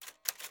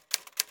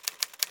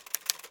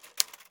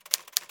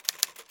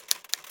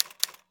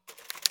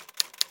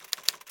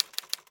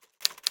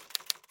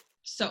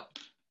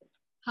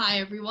Hi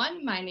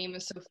everyone, my name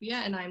is Sophia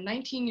and I'm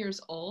 19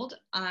 years old.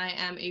 I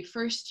am a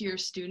first year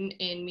student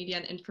in Media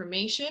and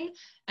Information,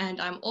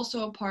 and I'm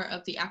also a part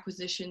of the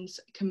Acquisitions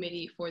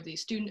Committee for the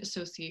Student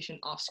Association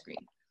Offscreen.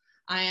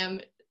 I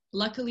am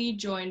luckily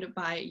joined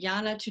by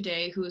Jaana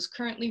today, who is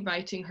currently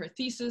writing her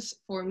thesis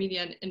for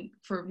media and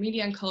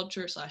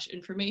culture /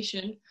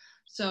 information.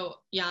 So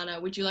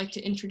Jaana, would you like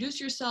to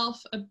introduce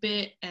yourself a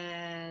bit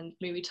and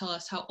maybe tell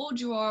us how old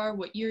you are,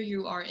 what year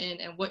you are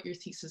in, and what your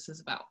thesis is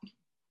about?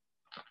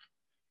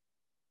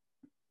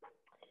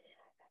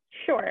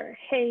 Sure.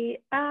 Hey,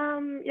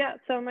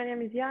 so my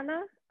name is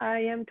Jaana. I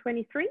am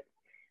 23,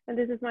 and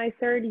this is my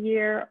third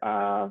year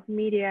of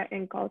media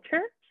and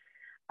culture.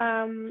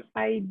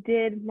 I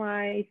did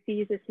my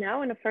thesis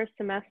now in the first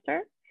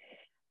semester,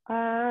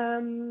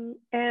 and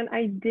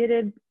I did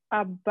it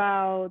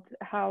about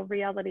how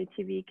reality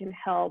TV can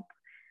help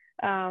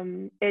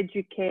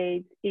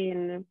educate,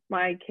 in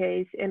my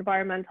case,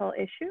 environmental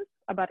issues.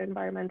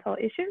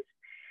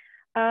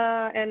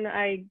 And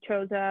I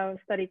chose a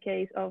study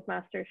case of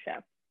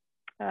MasterChef.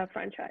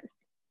 Franchise.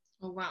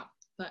 Oh, wow.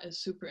 That is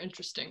super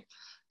interesting.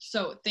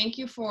 So thank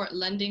you for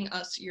lending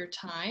us your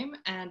time,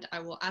 and I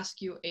will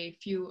ask you a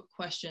few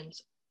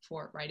questions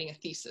for writing a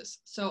thesis.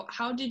 So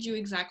how did you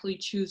exactly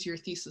choose your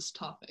thesis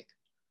topic?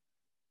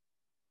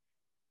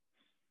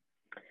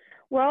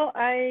 Well,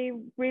 I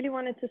really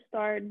wanted to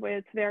start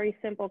with a very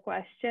simple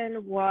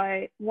question.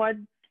 What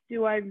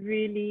do I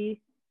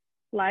really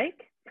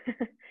like?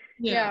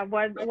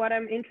 What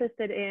I'm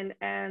interested in,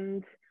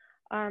 and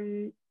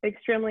I'm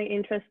extremely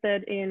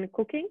interested in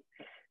cooking.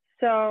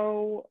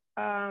 So,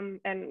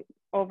 and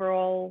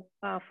overall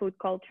food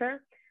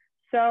culture.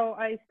 So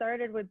I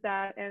started with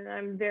that,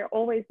 and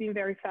always been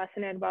very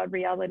fascinated about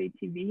reality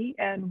TV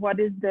and what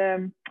is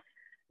the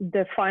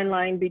fine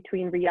line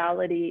between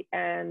reality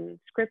and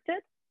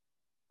scripted.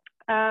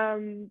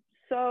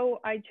 So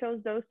I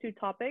chose those two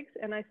topics,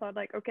 and I thought,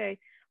 like, okay,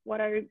 what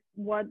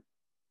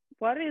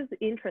is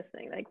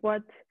interesting? Like,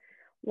 what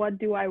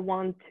do I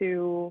want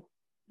to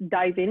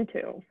dive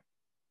into?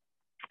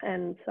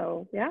 And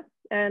so, yeah,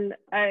 and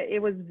it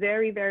was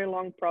very, very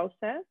long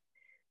process.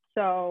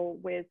 So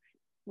with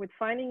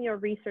finding your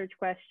research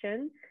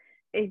question,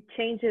 it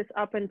changes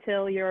up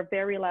until your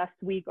very last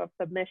week of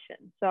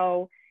submission.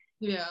 So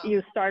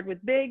you start with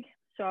big.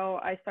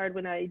 So I started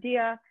with an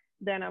idea.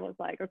 Then I was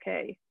like,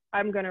 okay,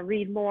 I'm going to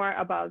read more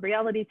about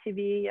reality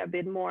TV, a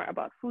bit more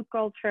about food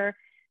culture.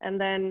 And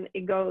then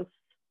it goes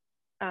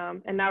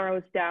and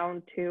narrows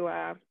down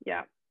to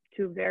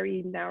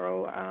very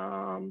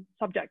narrow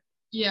subjects.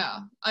 Yeah,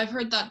 I've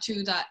heard that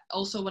too, that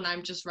also when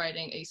I'm just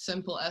writing a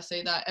simple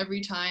essay, that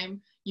every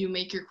time you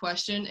make your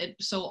question, it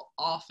so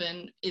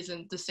often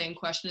isn't the same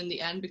question in the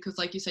end, because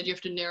like you said, you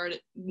have to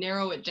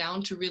narrow it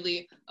down to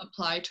really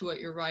apply to what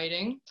you're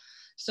writing.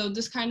 So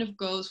this kind of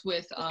goes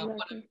with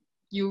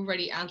you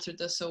already answered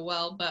this so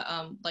well, but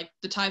like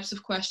the types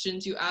of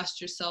questions you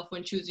asked yourself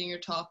when choosing your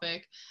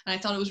topic. And I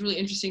thought it was really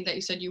interesting that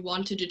you said you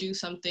wanted to do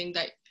something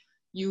that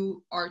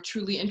you are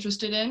truly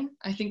interested in.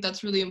 I think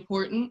that's really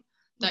important,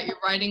 that you're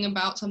writing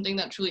about something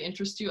that truly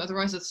interests you.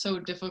 Otherwise, it's so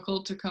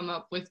difficult to come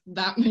up with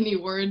that many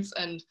words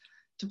and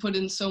to put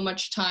in so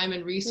much time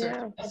and research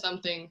into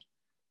something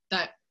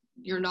that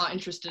you're not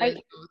interested in.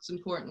 So it's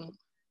important.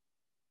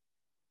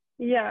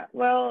 Yeah,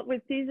 well,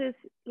 with thesis,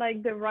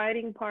 like the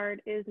writing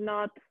part is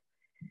not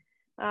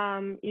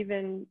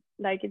even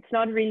like, it's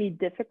not really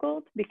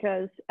difficult,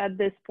 because at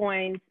this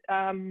point,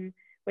 when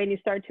you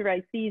start to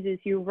write thesis,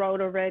 you wrote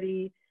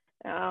already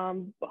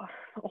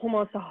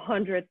almost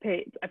 100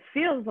 pages. It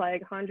feels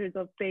like hundreds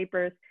of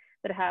papers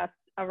that have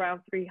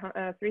around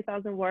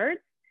 3,000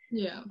 words.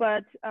 Yeah.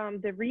 But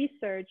the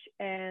research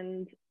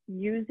and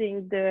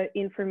using the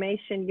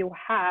information you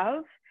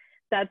have,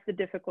 that's the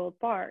difficult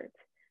part.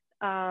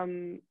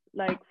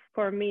 Like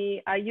for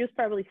me, I use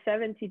probably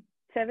 70%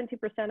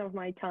 of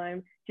my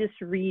time just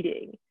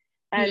reading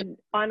and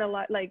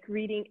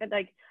reading.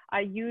 Like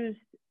I used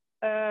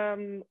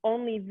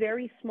only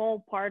very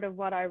small part of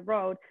what I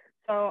wrote.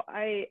 So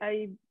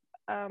I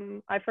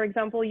for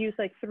example, used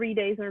like 3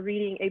 days on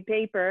reading a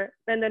paper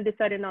and then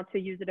decided not to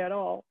use it at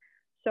all.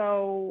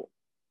 So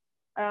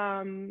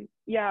choosing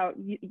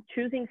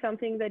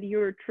something that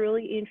you're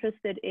truly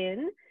interested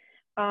in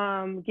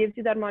gives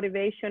you that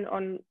motivation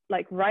on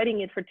like writing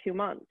it for 2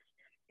 months,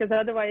 because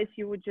otherwise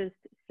you would just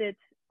sit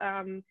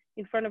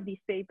in front of these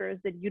papers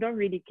that you don't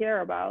really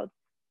care about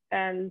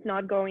and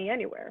not going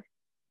anywhere.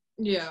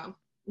 Yeah.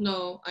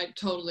 No,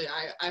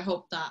 I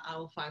hope that I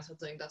will find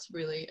something that's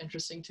really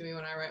interesting to me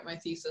when I write my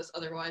thesis.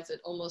 Otherwise, it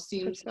almost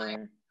seems like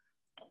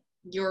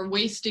you're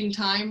wasting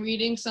time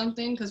reading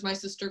something, because my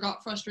sister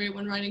got frustrated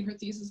when writing her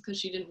thesis because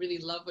she didn't really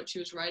love what she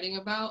was writing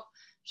about.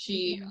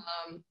 She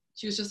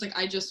was just like,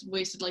 I just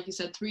wasted, like you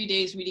said, 3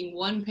 days reading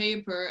one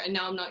paper and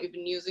now I'm not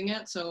even using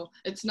it. So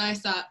it's nice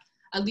that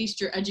at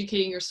least you're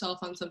educating yourself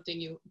on something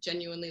you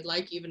genuinely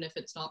like, even if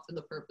it's not for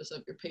the purpose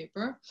of your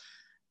paper.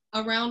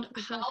 Around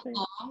how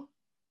long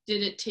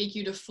did it take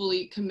you to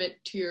fully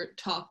commit to your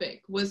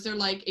topic? Was there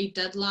like a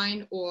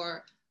deadline,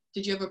 or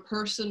did you have a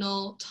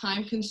personal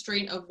time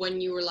constraint of when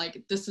you were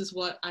like, this is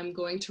what I'm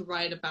going to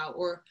write about?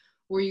 Or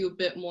were you a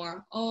bit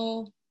more,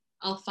 oh,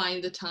 I'll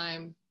find the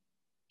time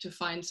to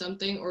find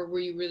something? Or were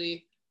you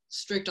really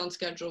strict on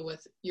schedule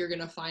with you're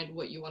going to find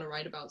what you want to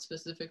write about,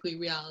 specifically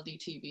reality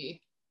TV?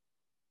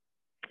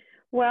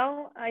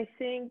 Well, I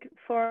think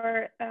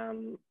for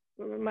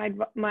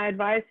my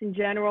advice in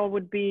general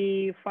would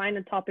be find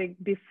a topic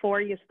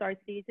before you start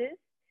thesis.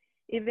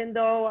 Even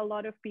though a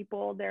lot of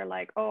people, they're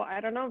like, oh,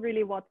 I don't know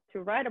really what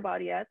to write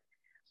about yet.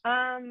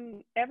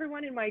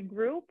 Everyone in my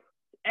group,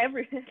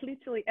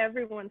 literally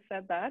everyone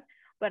said that,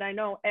 but I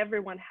know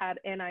everyone had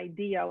an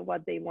idea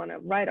what they want to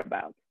write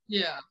about.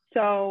 Yeah.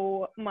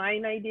 So my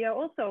idea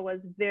also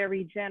was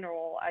very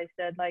general. I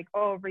said like,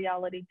 oh,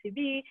 reality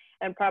TV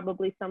and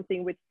probably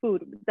something with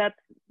food.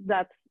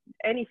 That's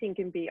anything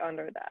can be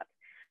under that.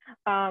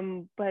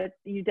 But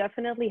you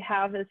definitely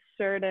have a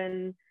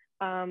certain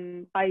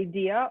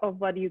idea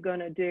of what you're going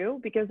to do,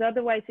 because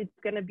otherwise it's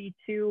going to be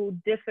too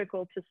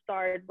difficult to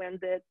start when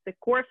the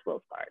course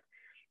will start.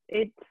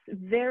 It's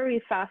very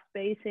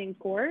fast-pacing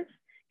course,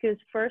 because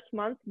first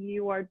month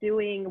you are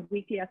doing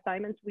weekly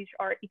assignments, which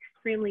are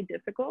extremely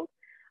difficult.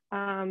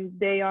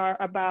 They are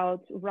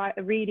about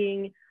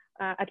reading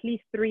at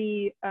least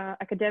 3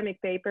 academic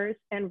papers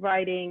and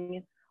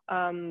writing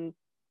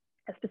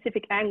a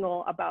specific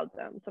angle about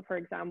them. So for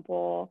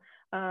example,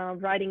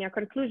 writing a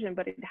conclusion,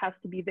 but it has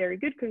to be very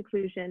good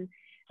conclusion,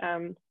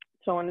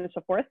 so on and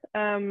so forth.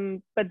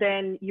 But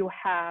then you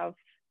have,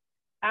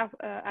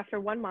 after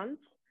 1 month,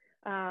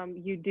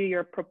 you do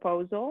your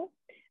proposal,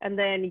 and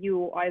then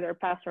you either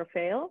pass or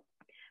fail.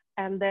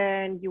 And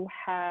then you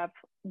have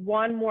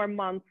 1 more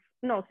month,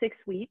 no, 6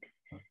 weeks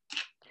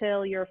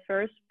till your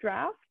first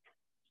draft.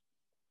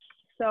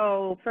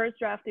 So first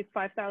draft is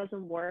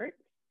 5,000 words.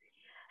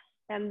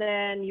 And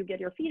then you get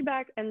your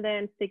feedback, and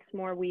then 6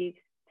 more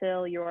weeks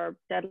till your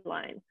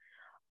deadline.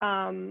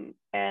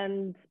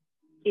 And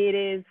it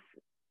is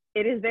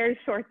very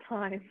short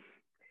time.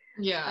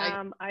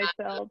 Yeah. I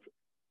felt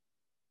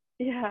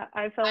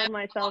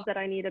myself that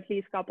I need at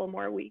least a couple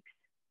more weeks.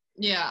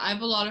 Yeah, I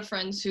have a lot of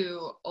friends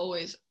who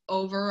always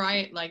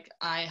overwrite. Like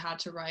I had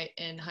to write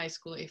in high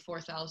school a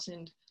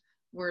 4,000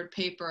 word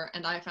paper,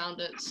 and I found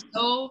it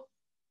so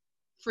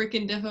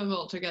freaking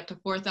difficult to get to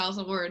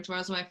 4,000 words,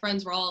 whereas my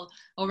friends were all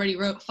already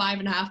wrote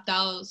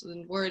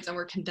 5,500 words and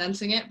were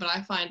condensing it. But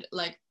I find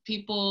like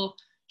people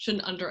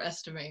shouldn't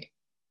underestimate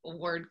a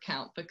word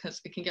count,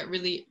 because it can get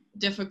really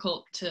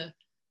difficult to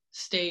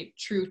stay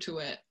true to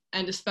it,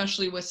 and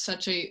especially with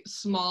such a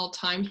small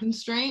time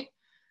constraint,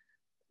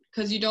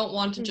 because you don't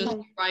want to just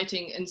be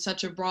writing in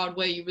such a broad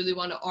way. You really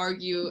want to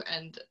argue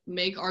and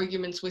make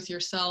arguments with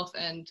yourself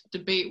and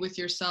debate with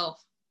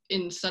yourself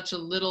in such a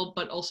little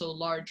but also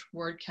large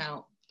word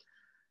count.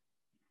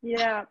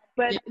 Yeah,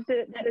 but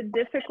the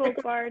difficult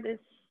part is,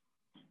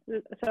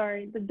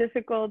 the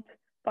difficult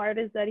part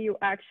is that you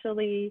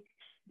actually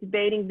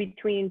debating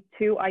between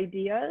 2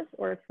 ideas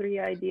or 3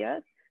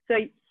 ideas. So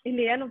in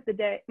the end of the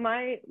day,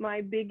 my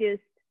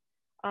biggest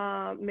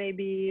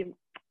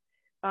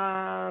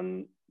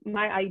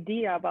my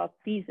idea about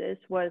thesis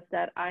was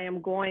that I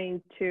am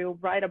going to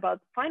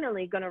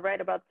finally going to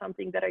write about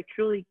something that I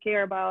truly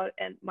care about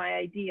and my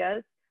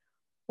ideas.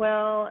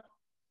 Well,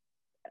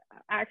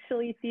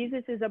 actually,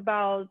 thesis is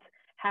about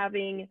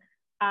having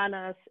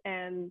Anna's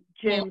and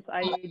Jim's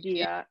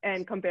idea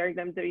and comparing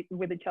them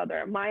with each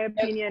other. My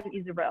opinion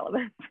is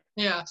irrelevant.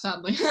 Yeah,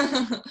 sadly.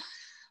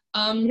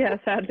 Yeah,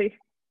 sadly.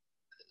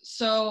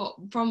 So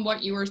from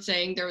what you were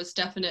saying, there was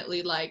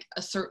definitely like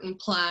a certain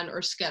plan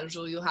or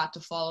schedule you had to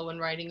follow when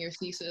writing your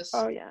thesis.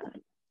 Oh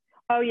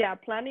yeah,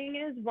 planning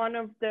is one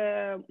of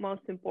the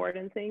most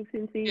important things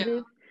in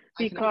thesis,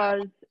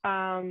 because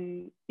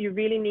you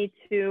really need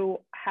to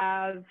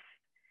have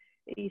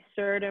a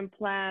certain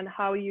plan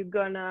how you're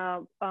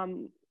gonna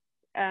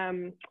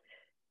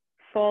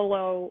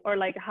follow, or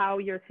like how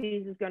your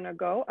thesis is gonna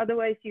go.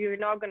 Otherwise you're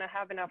not gonna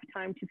have enough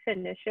time to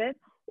finish it,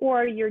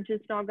 or you're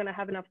just not gonna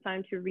have enough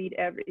time to read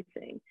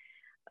everything.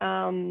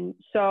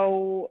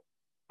 So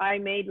I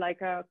made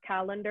like a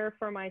calendar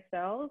for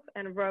myself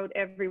and wrote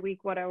every week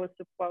what I was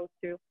supposed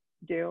to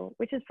do,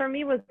 which is for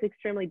me was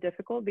extremely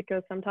difficult,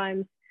 because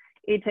sometimes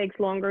it takes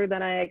longer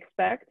than I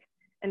expect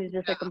and it's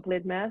just a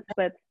complete mess.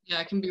 But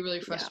yeah, it can be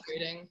really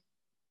frustrating.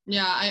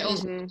 Yeah, I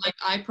also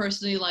I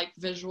personally like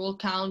visual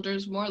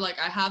calendars more. Like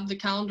I have the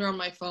calendar on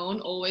my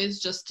phone always,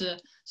 just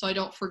so I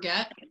don't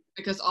forget,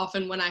 because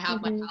often when I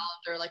have my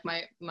calendar, like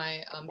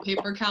my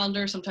paper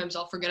calendar, sometimes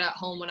I'll forget at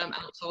home when I'm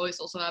out. So I always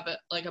also have it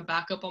like a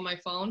backup on my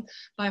phone.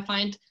 But I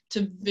find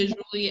to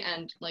visually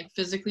and like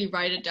physically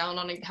write it down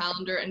on a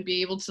calendar and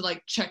be able to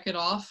like check it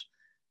off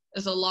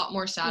is a lot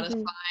more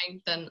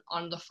satisfying than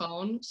on the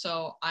phone.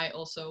 So I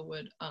also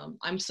would,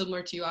 I'm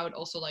similar to you. I would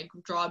also like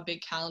draw a big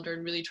calendar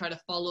and really try to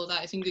follow that.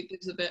 I think it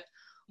gives a bit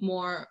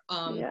more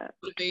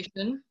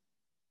motivation.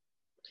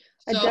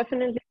 So, I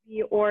definitely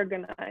be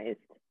organized.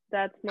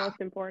 That's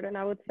most important,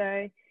 I would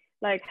say.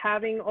 Like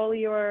having all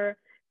your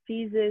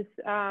thesis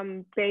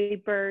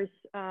papers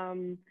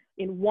in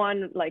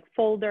one like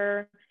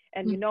folder,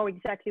 and you know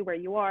exactly where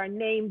you are.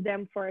 Name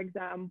them, for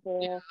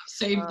example.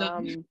 Save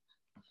them.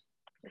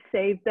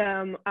 Save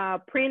them,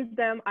 print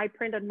them. I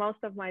printed most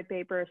of my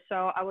papers,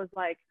 so I was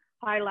like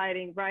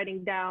highlighting,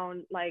 writing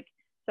down, like,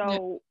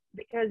 so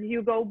because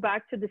you go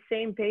back to the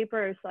same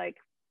papers like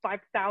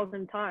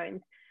 5,000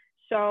 times,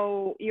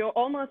 so you're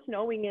almost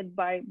knowing it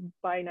by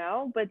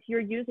now, but you're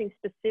using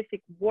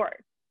specific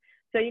words.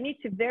 So you need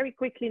to very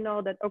quickly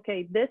know that,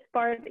 okay, this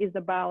part is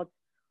about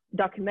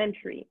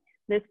documentary,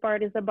 this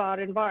part is about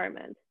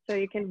environment, so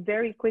you can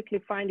very quickly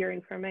find your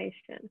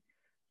information.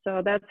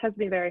 So that has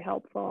been very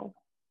helpful.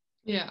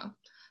 Yeah.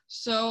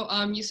 So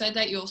you said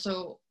that you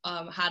also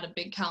had a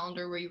big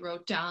calendar where you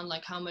wrote down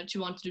like how much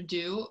you wanted to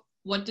do.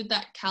 What did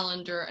that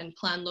calendar and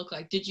plan look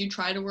like? Did you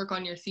try to work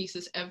on your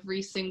thesis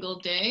every single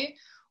day,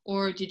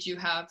 or did you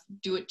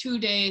do it 2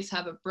 days,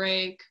 have a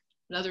break,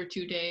 another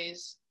 2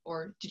 days,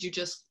 or did you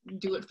just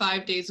do it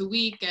 5 days a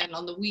week and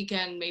on the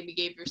weekend maybe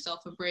gave yourself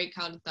a break?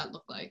 How did that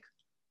look like?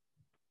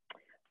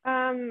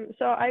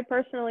 So I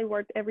personally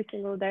worked every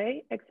single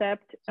day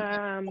except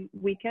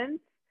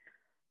weekends.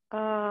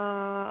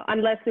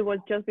 Unless it was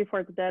just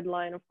before the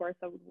deadline, of course,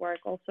 I would work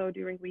also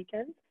during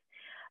weekends.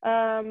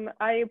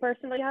 I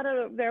personally had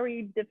a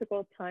very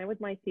difficult time with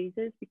my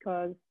thesis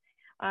because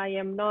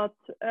I'm not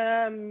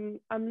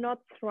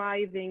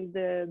thriving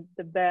the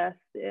best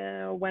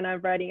when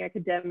I'm writing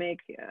academic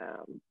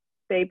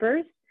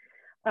papers.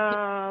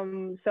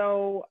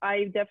 So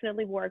I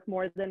definitely work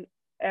more than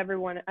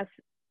everyone as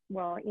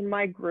well in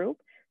my group.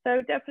 So I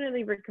would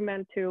definitely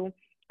recommend to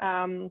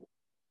kind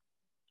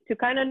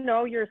of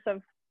know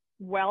yourself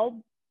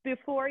well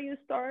before you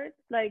start.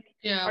 Like,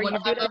 are you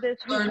good at this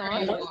or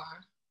not?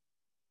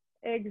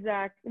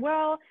 Exactly.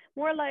 Well,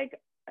 more like,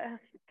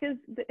 because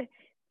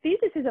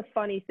thesis is a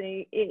funny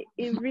thing.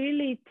 It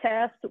really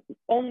tests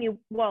only,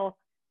 well,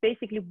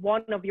 basically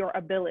one of your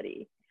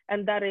ability,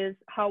 and that is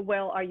how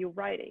well are you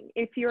writing.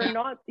 If you're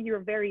not,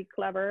 you're very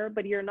clever,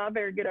 but you're not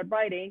very good at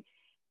writing,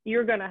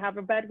 you're gonna have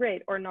a bad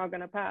grade or not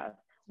gonna pass.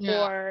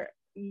 Yeah. Or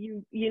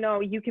you know,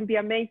 you can be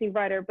amazing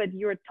writer, but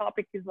your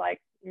topic is like,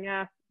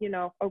 yeah, you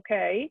know,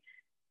 okay.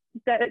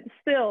 That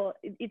still,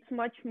 it's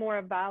much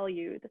more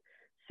valued.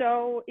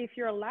 So if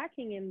you're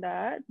lacking in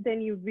that, then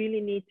you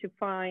really need to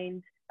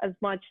find as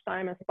much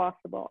time as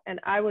possible. And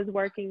I was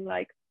working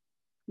like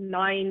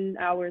 9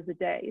 hours a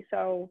day.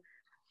 So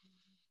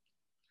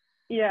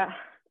yeah,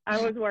 I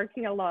was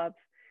working a lot.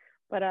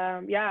 But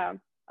yeah,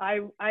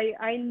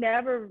 I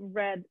never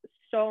read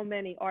so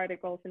many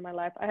articles in my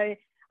life. I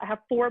have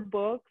 4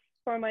 books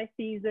for my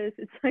thesis.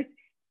 It's like,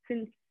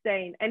 it's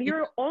insane. And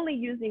you're only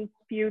using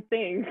few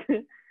things.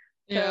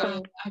 Yeah,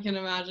 So, I can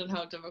imagine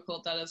how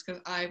difficult that is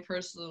because I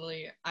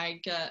personally,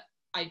 I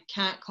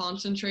can't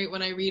concentrate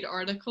when I read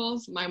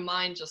articles. My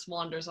mind just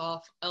wanders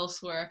off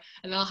elsewhere,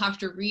 and I'll have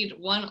to read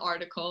one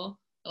article,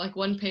 like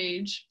one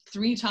page,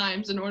 3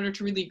 times in order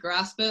to really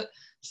grasp it.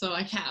 So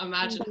I can't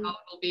imagine how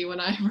it'll be when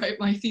I write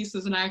my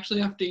thesis and I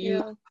actually have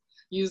to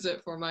use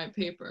it for my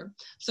paper.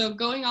 So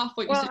going off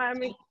what you said, I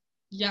mean,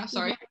 yeah,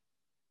 sorry.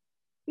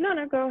 No,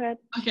 go ahead.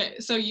 Okay,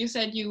 so you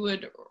said you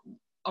would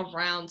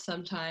around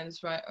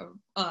sometimes, right,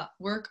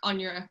 work on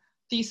your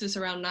thesis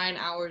around 9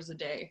 hours a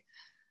day.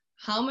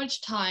 How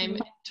much time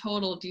in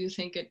total do you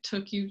think it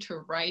took you to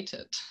write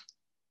it,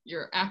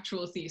 your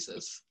actual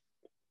thesis?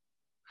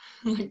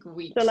 Like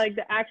weeks. So like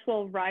the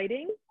actual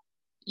writing?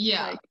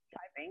 Yeah. Like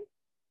typing?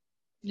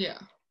 Yeah.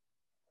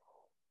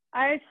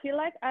 I feel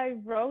like I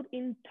wrote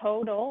in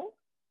total,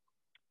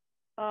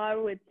 I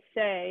would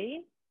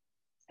say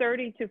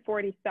 30 to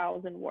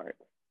 40,000 words.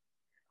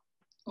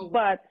 Oh.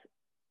 But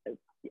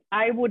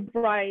I would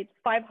write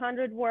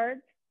 500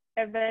 words.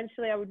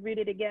 Eventually I would read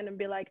it again and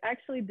be like,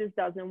 actually, this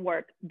doesn't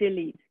work,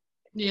 delete.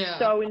 Yeah.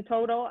 So in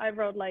total, I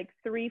wrote like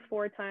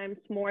 3-4 times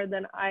more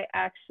than I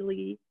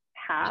actually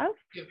have.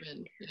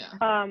 Given.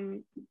 Yeah.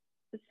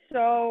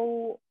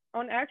 So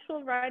on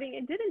actual writing,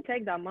 it didn't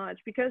take that much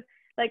because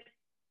like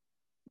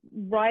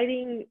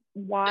writing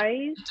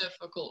wise,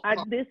 at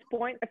this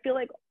point, I feel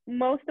like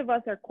most of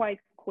us are quite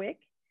quick.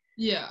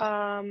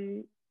 Yeah.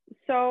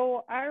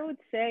 So I would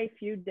say a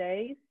few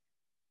days.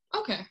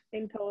 Okay.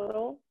 In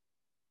total,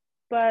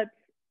 but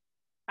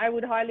I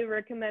would highly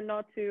recommend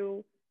not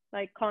to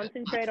like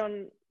concentrate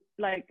on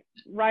like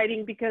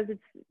writing because it's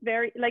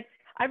very like,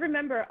 I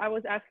remember I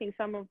was asking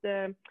some of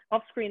the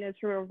off-screeners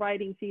who were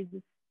writing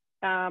thesis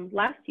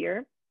last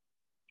year,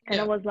 and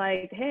I was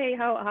like, hey,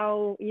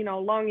 how you know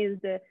long is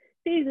the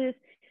thesis?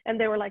 And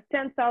they were like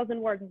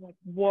 10,000 words. I was like,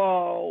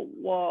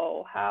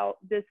 whoa, how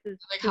this is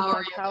like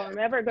how I'm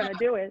ever gonna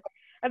do it.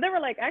 And they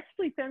were like,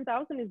 actually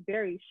 10,000 is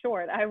very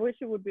short. I wish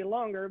it would be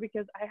longer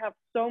because I have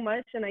so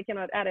much and I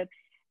cannot edit.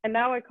 And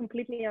now I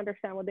completely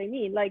understand what they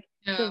mean. Like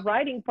the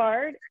writing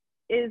part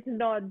is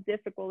not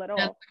difficult at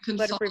all,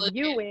 but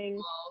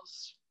reviewing,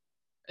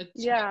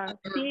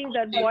 seeing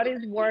that what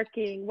is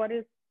working,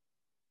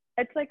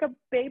 it's like a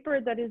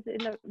paper that is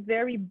in a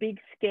very big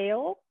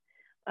scale,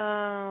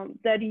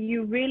 that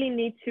you really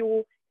need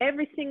to,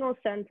 every single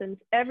sentence,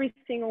 every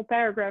single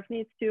paragraph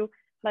needs to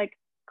like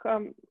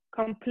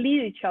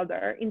complete each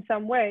other in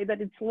some way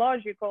that it's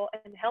logical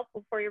and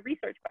helpful for your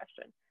research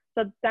question.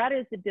 So that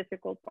is the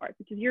difficult part,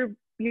 because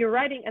you're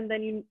writing and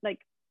then you like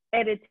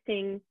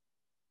editing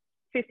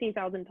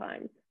 15,000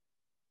 times.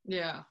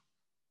 Yeah.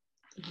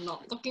 I'm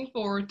not looking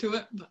forward to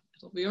it, but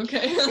it'll be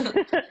okay.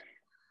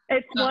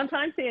 It's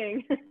one-time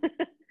thing.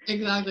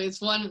 Exactly.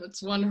 It's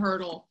one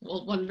hurdle.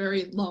 Well, one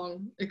very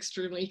long,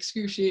 extremely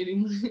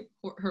excruciating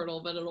hurdle,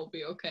 but it'll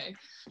be okay.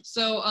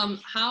 So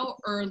how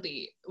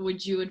early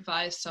would you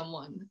advise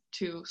someone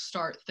to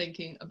start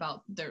thinking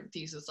about their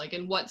thesis? Like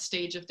in what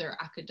stage of their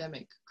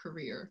academic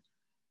career?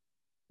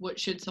 What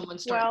should someone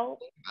start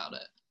thinking about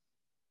it?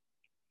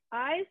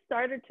 I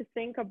started to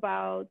think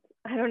about,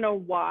 I don't know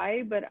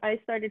why, but I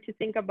started to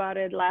think about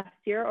it last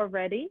year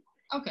already.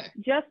 Okay.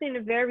 Just in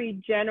a very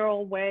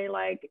general way,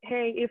 like,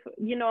 hey, if,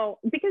 you know,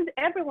 because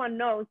everyone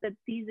knows that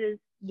thesis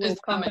will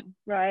come,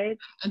 right?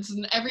 It's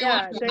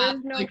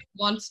everyone who like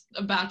wants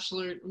a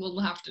bachelor will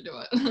have to do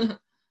it.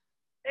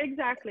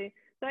 Exactly.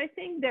 So I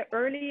think the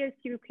earliest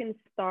you can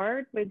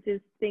start with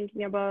just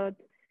thinking about,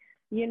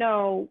 you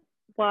know,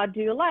 what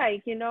do you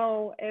like? You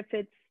know, if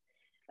it's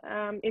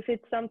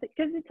something,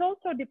 because it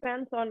also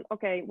depends on,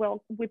 okay,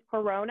 well, with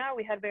Corona,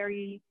 we had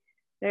very,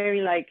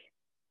 very like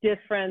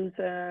different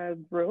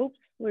groups.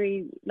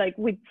 We like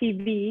with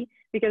TV,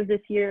 because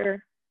this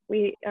year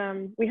we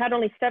had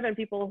only 7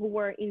 people who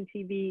were in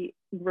TV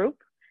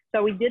group.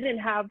 So we didn't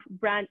have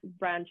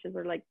branches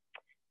or like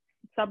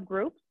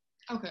subgroups.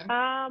 Okay.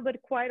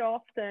 But quite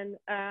often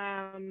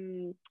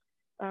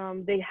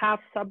they have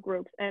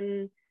subgroups,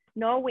 and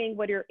knowing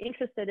what you're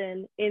interested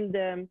in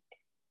the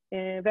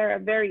very,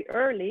 very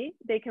early,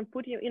 they can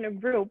put you in a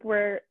group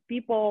where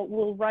people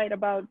will write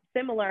about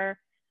similar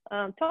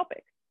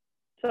topics.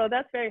 So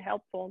that's very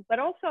helpful. But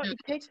also it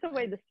takes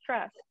away the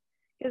stress,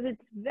 because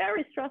it's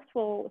very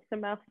stressful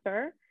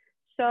semester.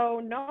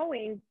 So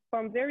knowing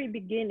from very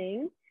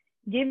beginning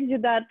gives you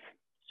that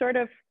sort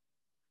of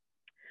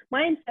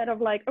mindset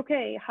of like,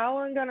 okay, how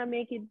I'm gonna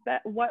make it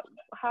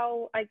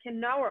how I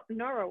can narrow it.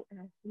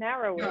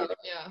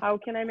 How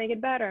can I make it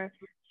better?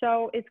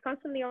 So it's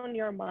constantly on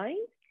your mind.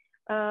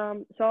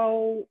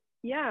 So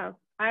yeah,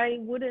 I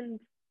wouldn't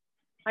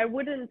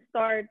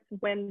start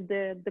when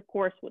the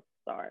course would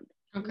start.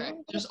 Okay,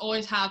 just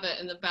always have it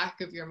in the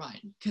back of your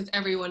mind, because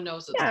everyone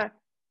knows it's yeah.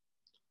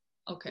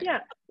 Okay.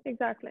 Yeah,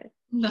 exactly.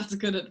 That's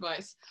good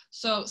advice.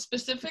 So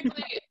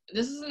specifically,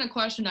 this isn't a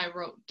question I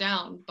wrote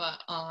down,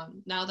 but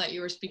now that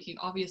you were speaking,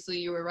 obviously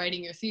you were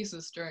writing your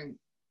thesis during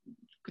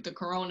the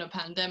Corona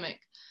pandemic.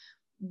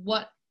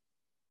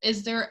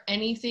 Is there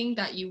anything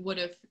that you would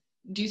have,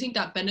 do you think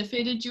that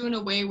benefited you in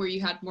a way where you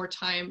had more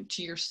time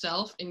to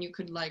yourself and you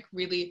could like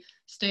really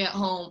stay at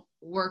home,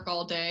 work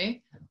all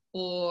day?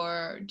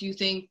 Or do you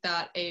think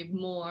that a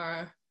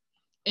more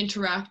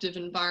interactive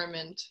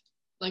environment,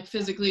 like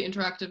physically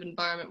interactive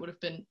environment, would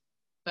have been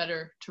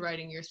better to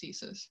writing your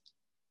thesis?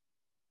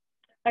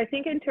 I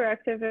think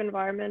interactive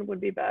environment would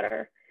be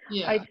better.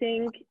 Yeah. I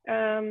think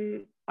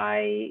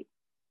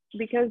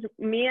because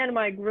me and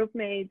my group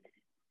mates,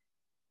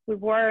 we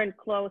weren't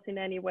close in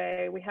any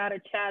way. We had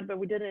a chat, but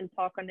we didn't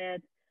talk on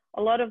it.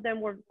 A lot of them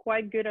were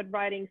quite good at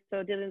writing,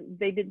 so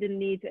they didn't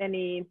need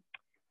any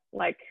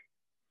like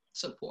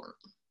support.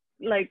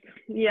 Like,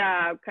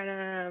 yeah,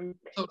 kind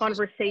of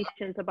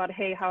conversations about,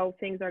 hey, how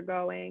things are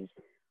going.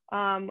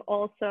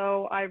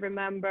 Also, I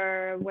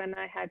remember when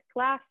I had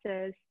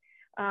classes,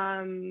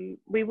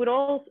 we would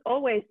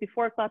always,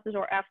 before classes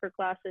or after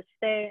classes,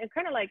 stay and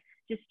kind of like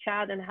just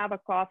chat and have a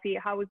coffee.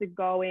 How is it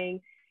going?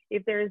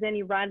 If there's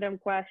any random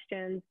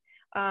questions.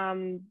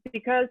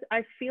 Because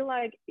I feel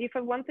like if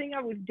one thing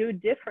I would do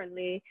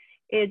differently,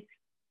 it's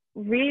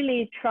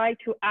really try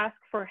to ask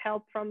for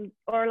help from,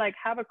 or like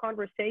have a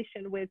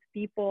conversation with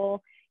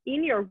people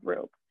in your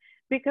group,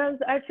 because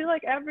I feel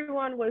like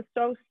everyone was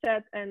so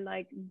set and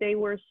like they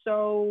were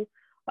so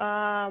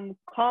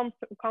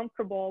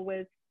comfortable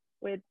with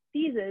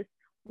thesis,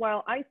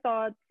 while I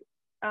thought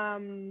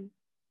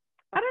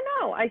I don't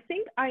know, I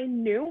think I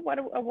knew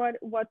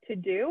what to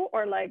do,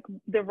 or like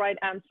the right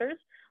answers,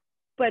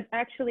 but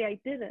actually I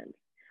didn't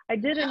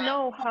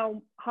know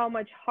how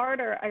much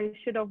harder I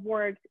should have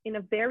worked in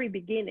a very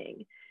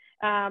beginning.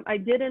 I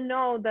didn't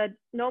know that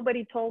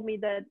nobody told me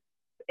that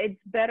it's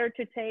better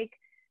to take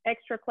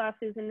extra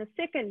classes in the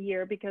second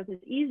year because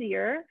it's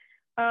easier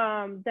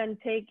than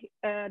take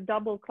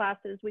double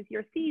classes with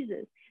your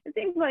thesis and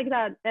things like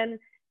that. And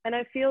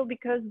I feel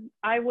because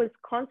I was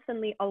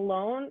constantly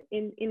alone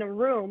in a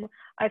room,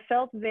 I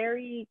felt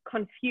very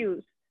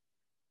confused,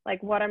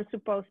 like what I'm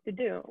supposed to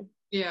do.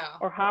 Yeah.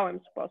 Or how I'm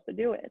supposed to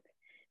do it.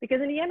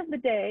 Because in the end of the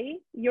day,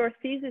 your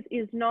thesis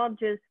is not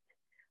just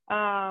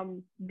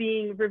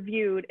being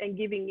reviewed and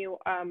giving you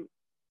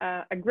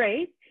a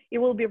grade. It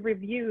will be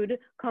reviewed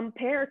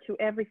compared to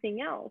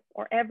everything else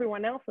or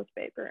everyone else's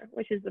paper,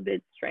 which is a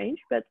bit strange.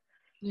 But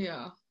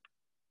yeah,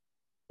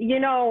 you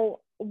know,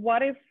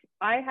 what if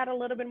I had a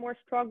little bit more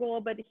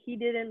struggle, but he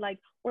didn't, like,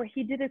 or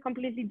he did it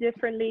completely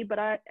differently. But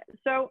I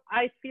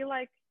feel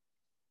like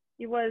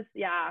it was,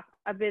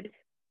 a bit,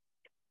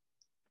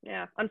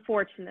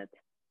 unfortunate.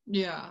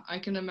 Yeah, I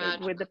can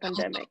imagine. with the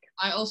pandemic.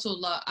 I also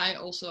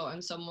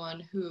am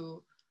someone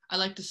who I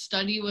like to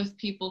study with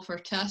people for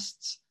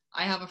tests.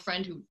 I have a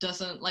friend who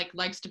doesn't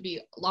likes to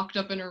be locked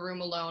up in her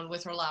room alone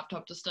with her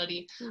laptop to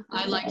study.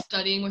 I like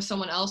studying with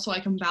someone else so I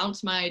can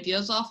bounce my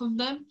ideas off of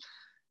them.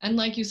 And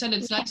like you said,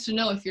 it's nice to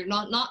know if you're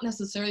not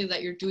necessarily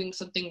that you're doing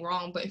something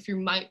wrong, but if you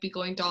might be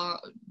going down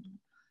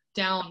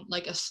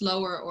like a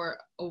slower or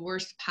a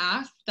worse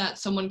path, that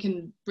someone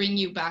can bring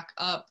you back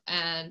up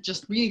and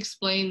just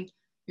re-explain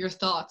your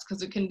thoughts,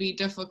 because it can be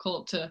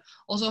difficult to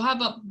also have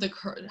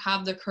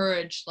the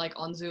courage like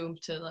on Zoom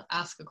to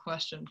ask a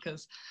question.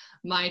 Because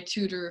my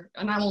tutor,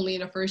 and I'm only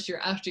in a first year,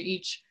 after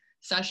each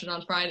session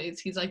on Fridays,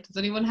 he's like, does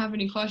anyone have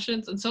any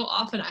questions? And so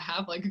often I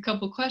have like a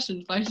couple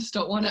questions, but I just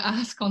don't want to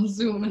ask on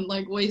Zoom and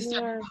like waste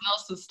everyone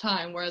else's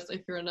time, whereas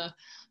if you're in a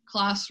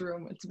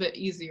classroom it's a bit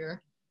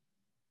easier.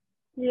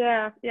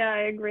 Yeah,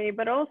 I agree.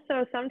 But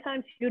also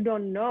sometimes you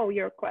don't know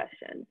your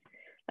questions.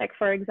 Like,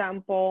 for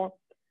example,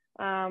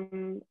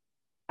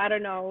 I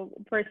don't know,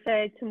 per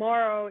se,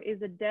 tomorrow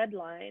is a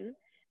deadline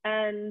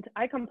and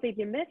I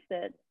completely missed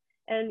it.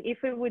 And if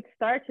we would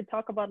start to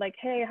talk about like,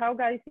 hey, how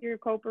guys you're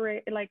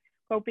coping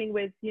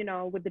with,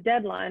 with the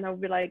deadline, I would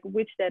be like,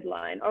 which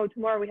deadline? Oh,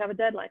 tomorrow we have a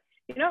deadline,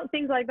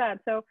 things like that.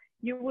 So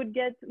you would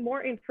get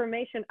more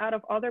information out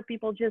of other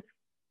people just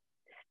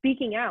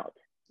speaking out.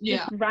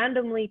 Yeah. Just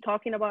randomly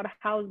talking about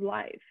how's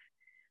life.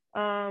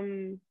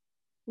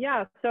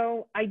 Yeah,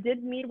 so I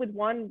did meet with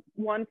one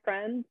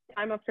friend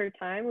time after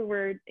time. We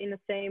were in the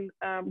same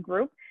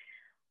group,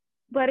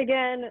 but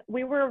again,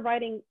 we were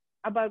writing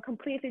about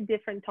completely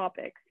different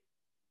topics.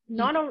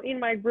 None of in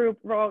my group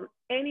wrote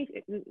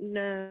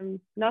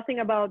nothing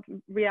about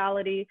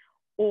reality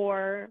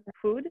or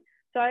food.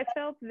 So I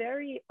felt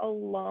very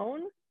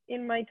alone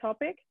in my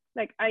topic.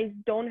 Like, I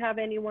don't have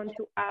anyone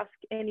to ask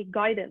any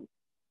guidance.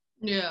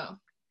 Yeah.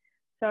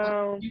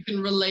 So you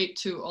can relate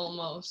to,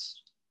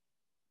 almost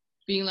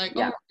being like,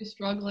 oh, are you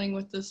struggling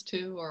with this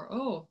too? Or,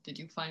 oh, did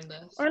you find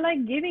this? Or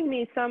like giving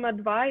me some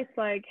advice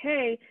like,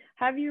 hey,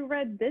 have you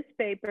read this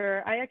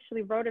paper? I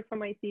actually wrote it for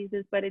my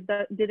thesis, but it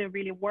didn't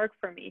really work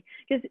for me.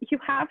 Because you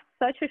have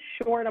such a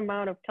short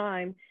amount of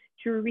time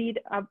to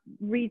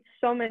read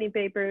so many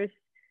papers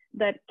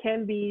that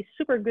can be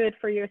super good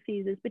for your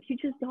thesis, but you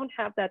just don't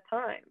have that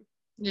time.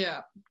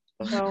 Yeah.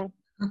 So.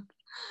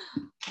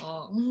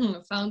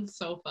 Oh, sounds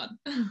so fun.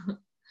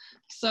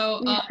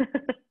 So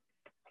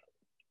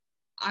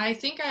I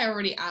think I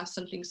already asked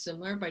something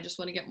similar, but I just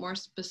want to get more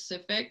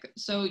specific.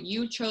 So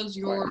you chose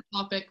your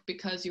topic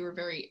because you were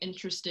very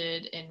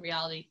interested in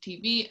reality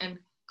TV and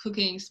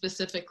cooking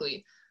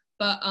specifically.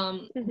 But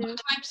what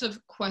types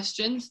of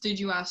questions did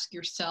you ask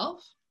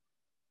yourself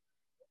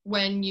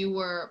when you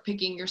were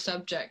picking your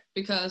subject?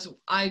 Because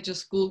I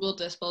just Googled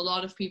this, but a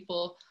lot of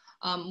people,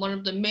 one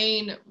of the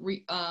main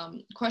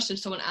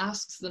questions someone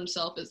asks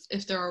themselves is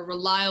if there are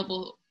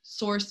reliable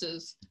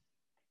sources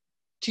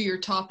to your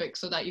topic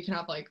so that you can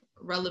have like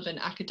relevant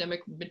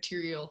academic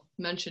material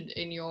mentioned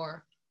in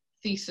your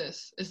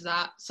thesis. Is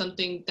that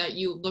something that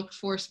you looked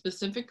for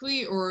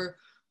specifically, or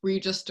were you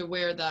just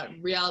aware that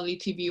reality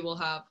TV will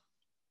have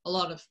a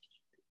lot of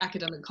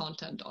academic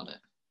content on it?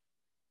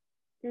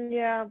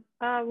 Yeah,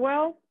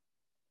 well,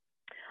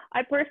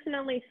 I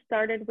personally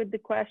started with the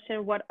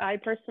question what I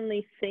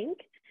personally think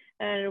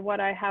and what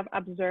I have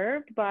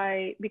observed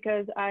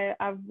because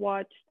I've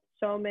watched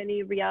so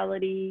many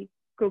reality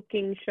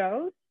cooking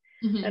shows.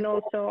 And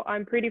also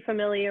I'm pretty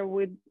familiar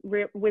with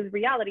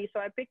reality.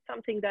 So I picked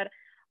something that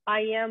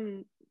I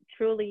am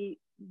truly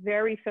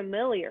very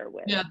familiar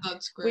with. Yeah,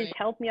 that's great. Which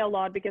helped me a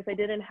lot because I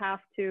didn't have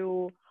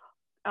to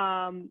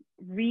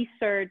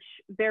research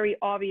very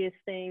obvious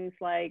things,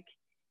 like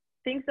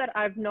things that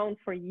I've known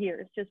for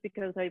years just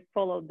because I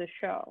followed the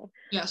show.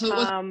 Yeah, so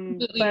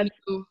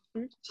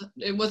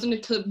it wasn't a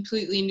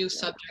completely new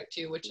subject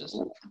to you, which is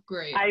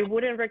great. I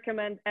wouldn't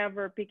recommend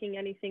ever picking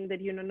anything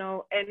that you don't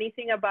know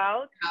anything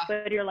about,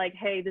 but you're like,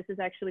 hey, this is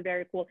actually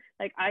very cool.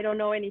 Like, I don't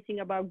know anything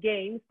about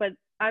games, but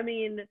I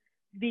mean,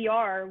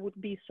 VR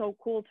would be so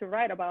cool to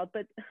write about.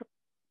 But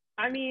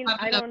I mean,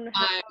 I don't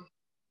have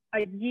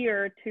a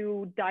year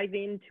to dive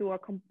into a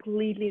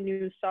completely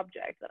new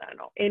subject that I don't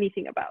know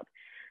anything about.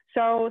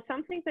 So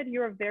something that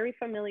you're very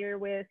familiar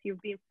with,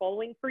 you've been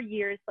following for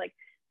years, like,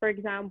 for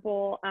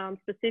example,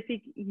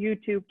 specific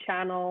YouTube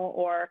channel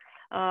or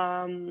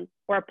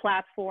a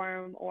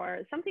platform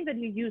or something that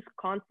you use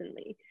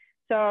constantly.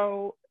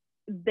 So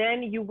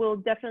then you will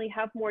definitely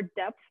have more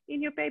depth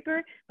in your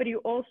paper, but you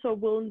also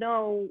will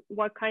know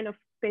what kind of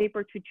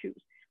paper to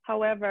choose.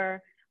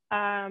 However,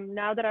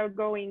 now that I'm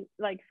going,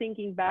 like,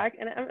 thinking back,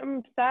 and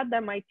I'm sad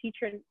that my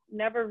teacher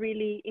never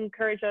really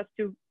encouraged us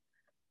to,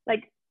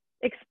 like,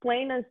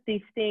 explain us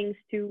these things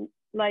to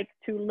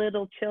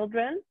little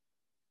children.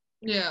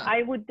 Yeah.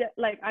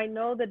 I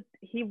know that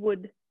he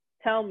would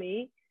tell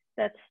me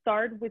that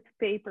start with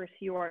papers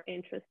you are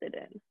interested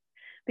in,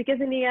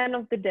 because in the end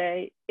of the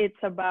day, it's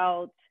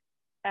about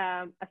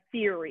a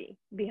theory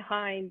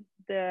behind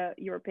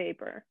your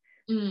paper.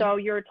 So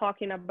you're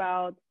talking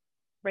about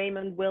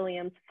Raymond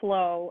Williams'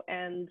 flow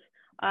and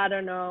I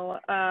don't know,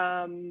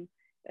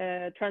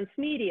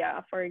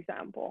 transmedia, for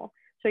example.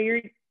 So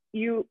you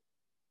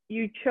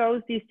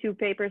chose these two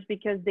papers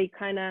because they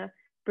kind of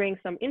bring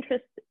some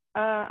interest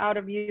out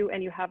of you,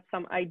 and you have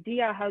some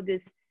idea how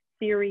this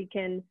theory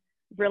can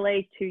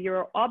relate to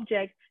your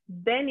object.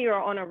 Then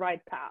you're on a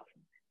right path.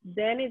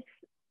 Then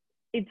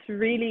it's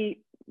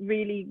really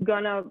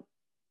gonna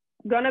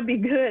be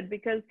good,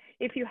 because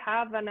if you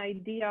have an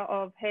idea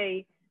of,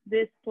 hey,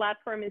 this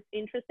platform is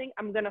interesting,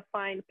 I'm gonna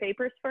find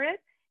papers for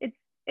it.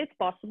 It's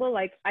possible,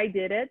 like I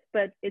did it,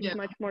 but it's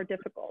much more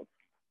difficult.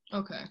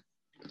 Okay.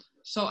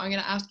 So I'm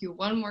gonna ask you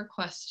one more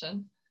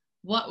question.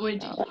 What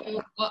would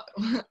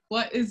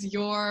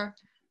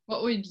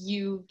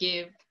you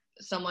give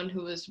someone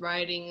who is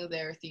writing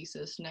their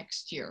thesis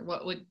next year?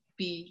 What would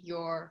be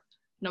your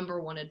number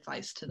one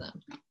advice to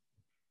them?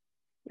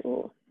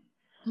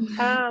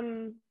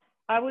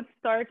 I would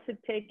start to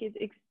take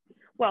it.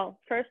 Well,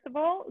 first of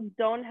all,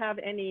 don't have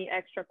any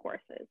extra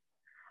courses.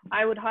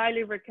 I would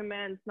highly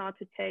recommend not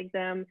to take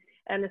them,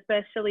 and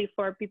especially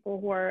for people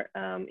who are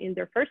in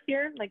their first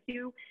year, like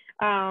you,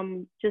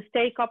 just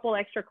take a couple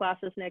extra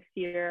classes next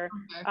year.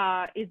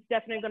 Okay. It's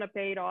definitely gonna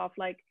pay it off.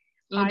 Like,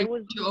 I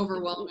was too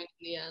overwhelming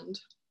in the end.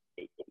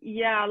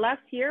 Yeah,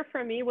 last year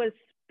for me was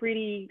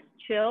pretty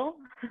chill.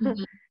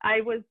 Mm-hmm.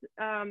 I was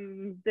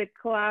the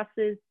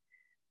classes.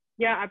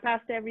 Yeah, I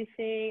passed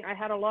everything. I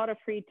had a lot of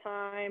free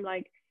time.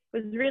 Like, it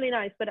was really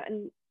nice. But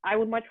I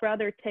would much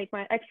rather take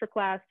my extra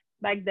class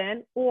back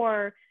then,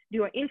 or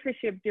do an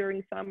internship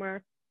during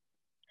summer,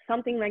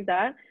 something like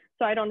that.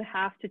 So I don't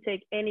have to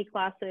take any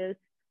classes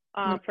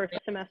first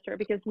semester,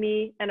 because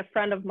me and a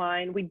friend of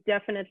mine, we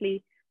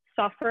definitely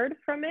suffered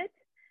from it.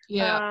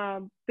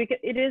 Yeah. Because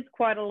it is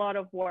quite a lot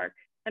of work,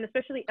 and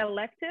especially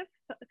electives.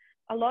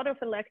 A lot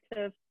of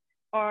electives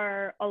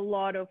are a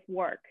lot of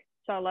work.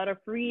 So a lot of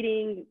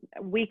reading,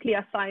 weekly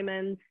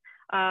assignments,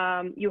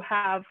 you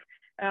have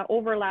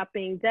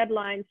overlapping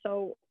deadlines.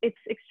 So it's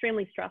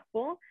extremely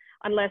stressful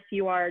unless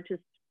you are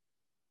just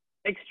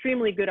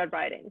extremely good at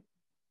writing.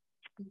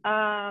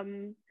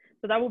 So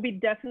that will be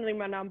definitely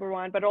my number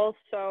one, but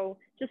also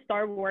just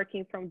start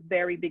working from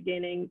very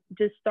beginning.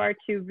 Just start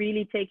to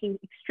really taking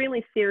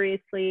extremely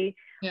seriously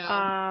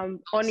on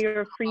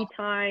your free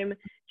time.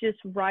 Just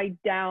write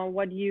down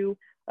what is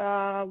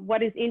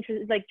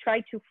interesting, like try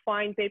to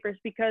find papers,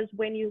 because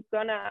when you're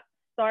gonna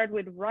start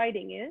with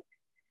writing it,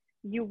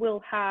 you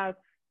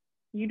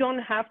don't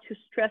have to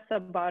stress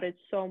about it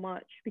so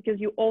much,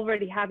 because you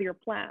already have your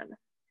plan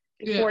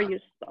before you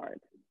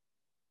start.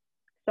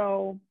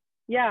 So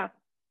yeah,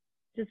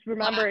 just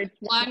remember it's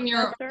plan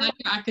your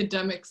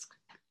academics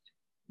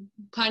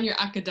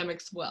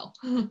well.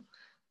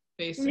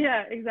 Basically.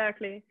 Yeah,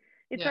 exactly.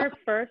 It's our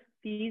first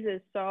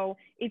thesis, so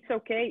it's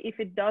okay if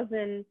it's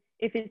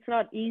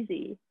not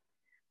easy.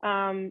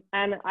 And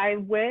I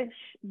wish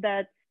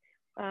that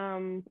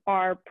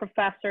our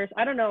professors,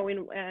 I don't know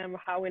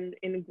how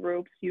in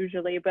groups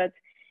usually, but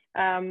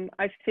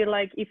I feel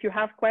like if you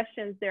have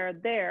questions, they're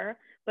there,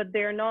 but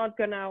they're not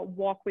gonna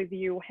walk with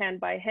you hand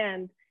by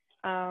hand,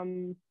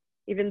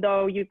 even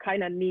though you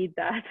kind of need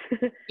that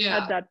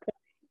at that point.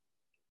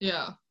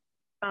 Yeah.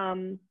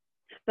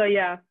 So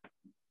yeah.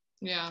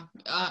 Yeah,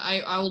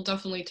 I will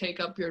definitely take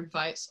up your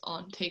advice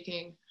on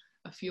taking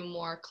a few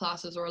more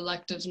classes or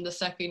electives in the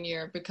second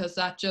year, because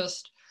that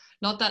just,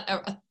 not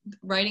that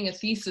writing a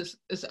thesis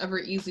is ever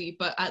easy,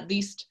 but at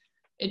least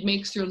it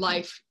makes your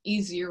life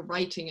easier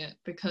writing it,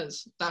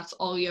 because that's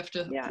all you have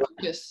to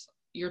focus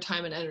your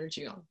time and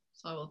energy on.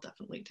 So I will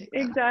definitely take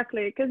that.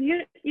 Exactly, because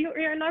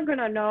you're not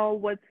gonna know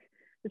what's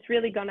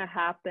really gonna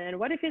happen.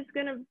 What if it's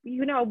gonna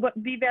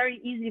be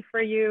very easy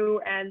for you,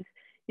 and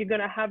you're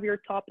gonna have your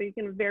topic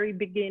in the very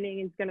beginning,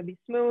 it's gonna be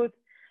smooth.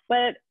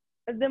 But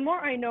the more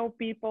I know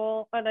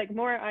people, like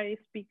more I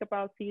speak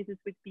about thesis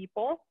with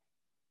people,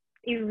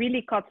 it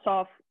really cuts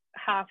off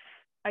half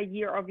a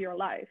year of your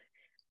life.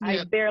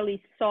 I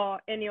barely saw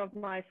any of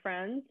my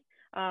friends.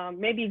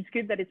 Maybe it's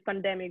good that it's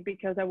pandemic,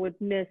 because I would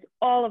miss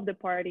all of the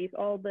parties,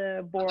 all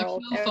the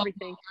balls,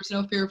 everything. There's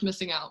no fear of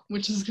missing out,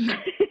 which is good.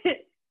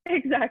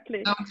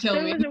 Exactly. So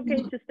it was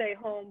okay to stay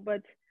home,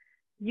 but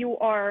you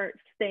are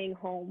staying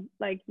home.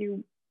 Like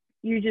you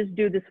just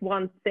do this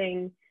one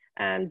thing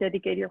and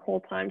dedicate your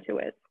whole time to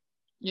it.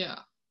 Yeah.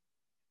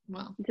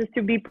 Wow. Just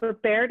to be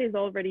prepared is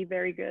already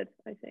very good,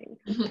 I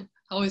think.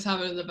 Always have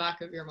it in the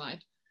back of your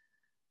mind.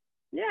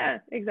 Yeah,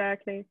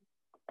 exactly.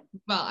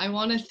 Well, I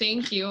want to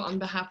thank you on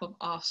behalf of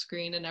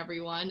Offscreen and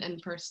everyone,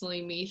 and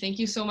personally me. Thank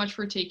you so much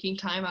for taking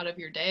time out of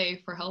your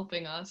day for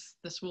helping us.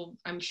 This will,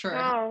 I'm sure,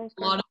 help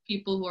a lot of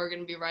people who are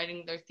going to be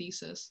writing their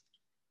thesis.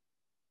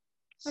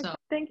 So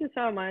thank you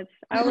so much.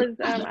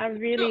 I'm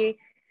really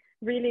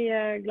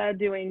glad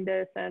doing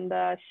this and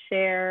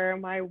share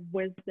my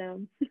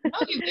wisdom.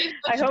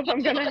 I hope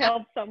I'm gonna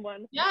help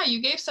someone. Yeah,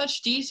 you gave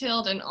such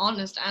detailed and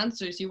honest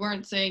answers. You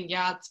weren't saying,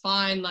 yeah, it's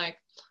fine, like,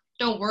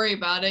 don't worry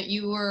about it.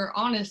 You were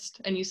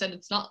honest, and you said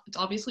it's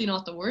obviously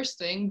not the worst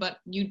thing, but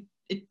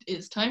it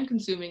is time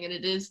consuming, and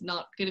it is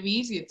not going to be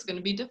easy. It's going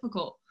to be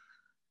difficult.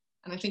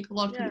 And I think a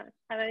lot of people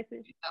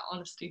need that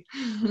honesty.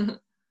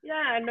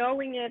 yeah,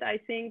 knowing it, I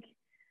think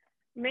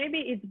maybe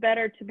it's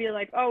better to be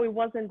like, oh, it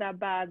wasn't that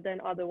bad than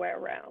other way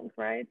around,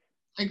 right?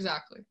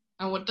 Exactly.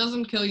 And what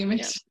doesn't kill you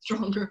makes you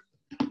stronger.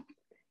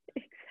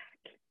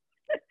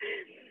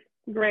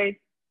 Great.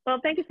 Well,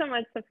 thank you so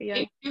much, Sophia.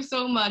 Thank you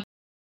so much.